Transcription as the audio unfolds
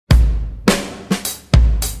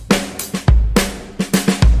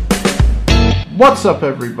What's up,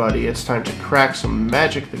 everybody? It's time to crack some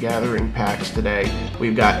Magic the Gathering packs today.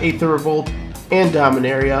 We've got Aether, Revolt, and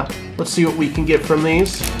Dominaria. Let's see what we can get from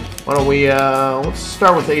these. Why don't we, let's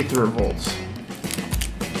start with Aether Revolts.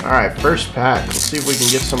 Alright, first pack. Let's see if we can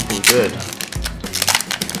get something good.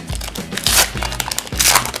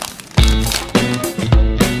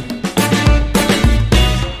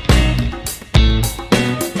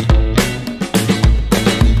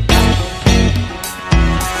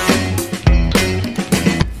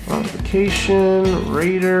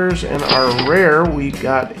 Raiders, and our rare, we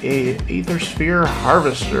got a Aether Sphere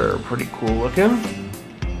Harvester. Pretty cool looking.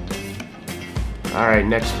 Alright,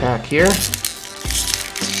 next pack here.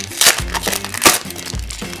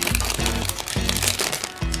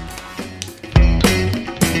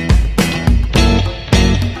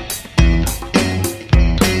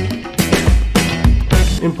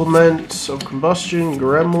 Implement of Combustion,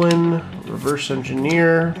 Gremlin, Reverse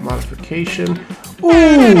Engineer, Modification.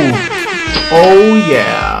 Ooh! Oh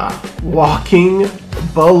yeah! Walking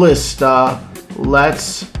Ballista.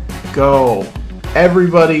 Let's go.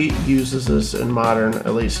 Everybody uses this in Modern,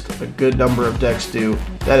 at least a good number of decks do.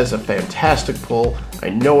 That is a fantastic pull. I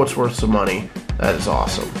know it's worth some money. That is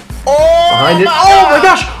awesome. Oh, behind it. Oh my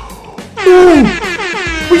gosh! Ooh!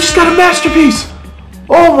 We just got a masterpiece!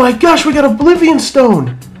 Oh my gosh, we got Oblivion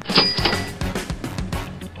Stone!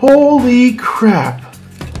 Holy crap.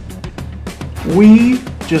 We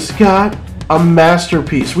just got a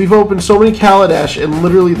masterpiece. We've opened so many Kaladesh in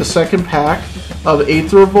literally the second pack of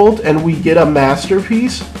Aether Revolt, and we get a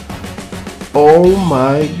masterpiece? Oh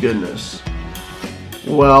my goodness.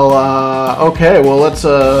 Well, okay, well let's,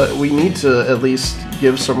 we need to at least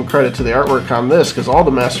give some credit to the artwork on this, because all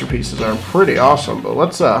the masterpieces are pretty awesome, but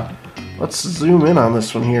let's zoom in on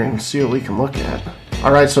this one here and see what we can look at.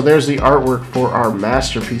 Alright, so there's the artwork for our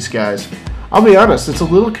masterpiece, guys. I'll be honest, it's a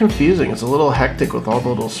little confusing. It's a little hectic with all the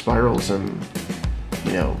little spirals and,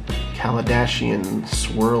 you know, Kaladashian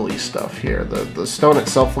swirly stuff here. The stone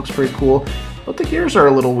itself looks pretty cool, but the gears are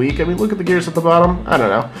a little weak. I mean, look at the gears at the bottom. I don't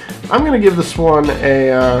know. I'm going to give this one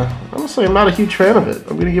a, honestly, I'm not a huge fan of it.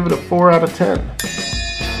 I'm going to give it a 4 out of 10.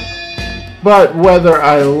 But whether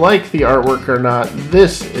I like the artwork or not,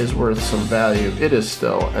 this is worth some value. It is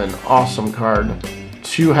still an awesome card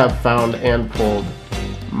to have found and pulled.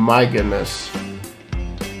 My goodness,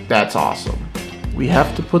 that's awesome. We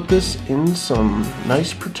have to put this in some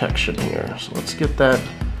nice protection here. So let's get that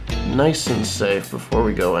nice and safe before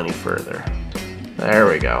we go any further. There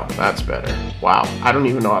we go. That's better. Wow, I don't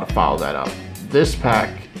even know how to follow that up. This pack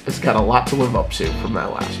has got a lot to live up to from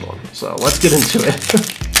that last one. So let's get into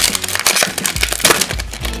it.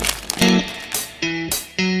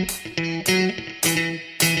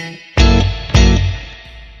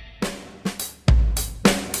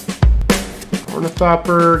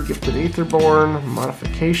 Pauper, Gifted Aetherborn,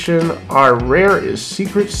 Modification. Our rare is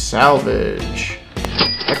Secret Salvage.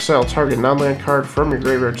 Exile target non-land card from your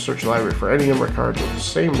graveyard to search your library for any number of cards with the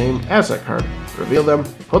same name as that card. Reveal them,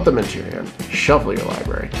 put them into your hand, shuffle your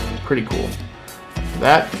library. Pretty cool. After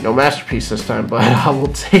that, no masterpiece this time, but I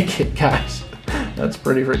will take it, guys. That's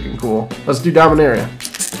pretty freaking cool. Let's do Dominaria.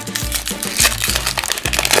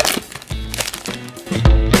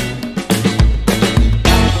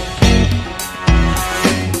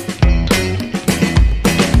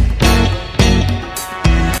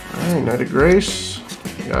 Grace,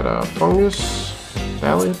 we got a Fungus,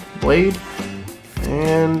 Valid, Blade,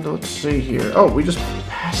 and let's see here. Oh, we just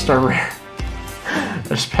passed our rare. I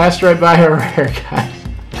just passed right by our rare, guys.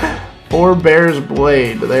 4 Bear's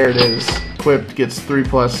Blade, there it is. Equipped, gets 3+,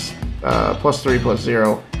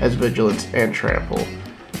 +3/+0, has Vigilance and Trample.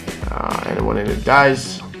 And when it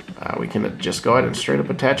dies, we can just go ahead and straight up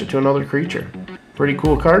attach it to another creature. Pretty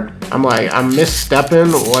cool card. I'm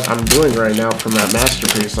misstepping what I'm doing right now from that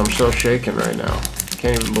masterpiece. I'm so shaken right now.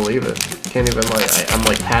 Can't even believe it. Can't even, I'm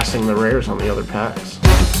like passing the rares on the other packs.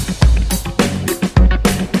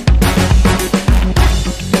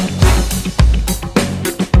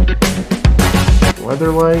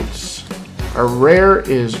 Weatherlights. Our rare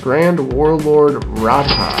is Grand Warlord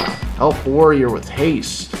Radha. Elf Warrior with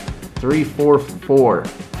haste. 3/4/4.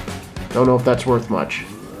 Don't know if that's worth much.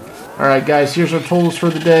 Alright guys, here's our totals for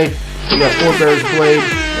the day. We got 4 Bear's Blade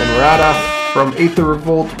and Radha. From Aether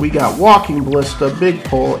Revolt, we got Walking Ballista, Big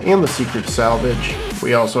Pull, and the Secret Salvage.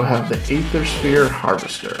 We also have the Aether Sphere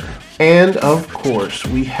Harvester. And of course,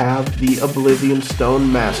 we have the Oblivion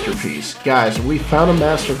Stone Masterpiece. Guys, we found a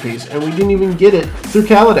masterpiece and we didn't even get it through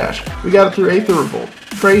Kaladesh. We got it through Aether Revolt.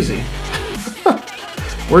 Crazy.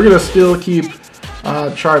 We're gonna still keep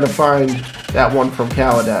trying to find that one from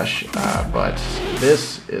Kaladesh, but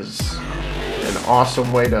this is an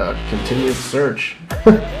awesome way to continue the search.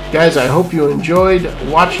 Guys, I hope you enjoyed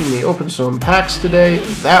watching me open some packs today.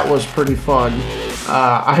 That was pretty fun.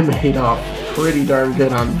 I made off pretty darn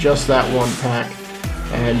good on just that one pack.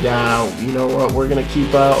 And you know what, we're going to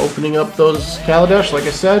keep opening up those Kaladesh, like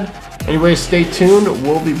I said. Anyway, stay tuned.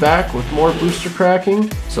 We'll be back with more booster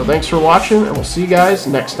cracking. So thanks for watching, and we'll see you guys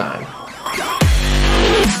next time.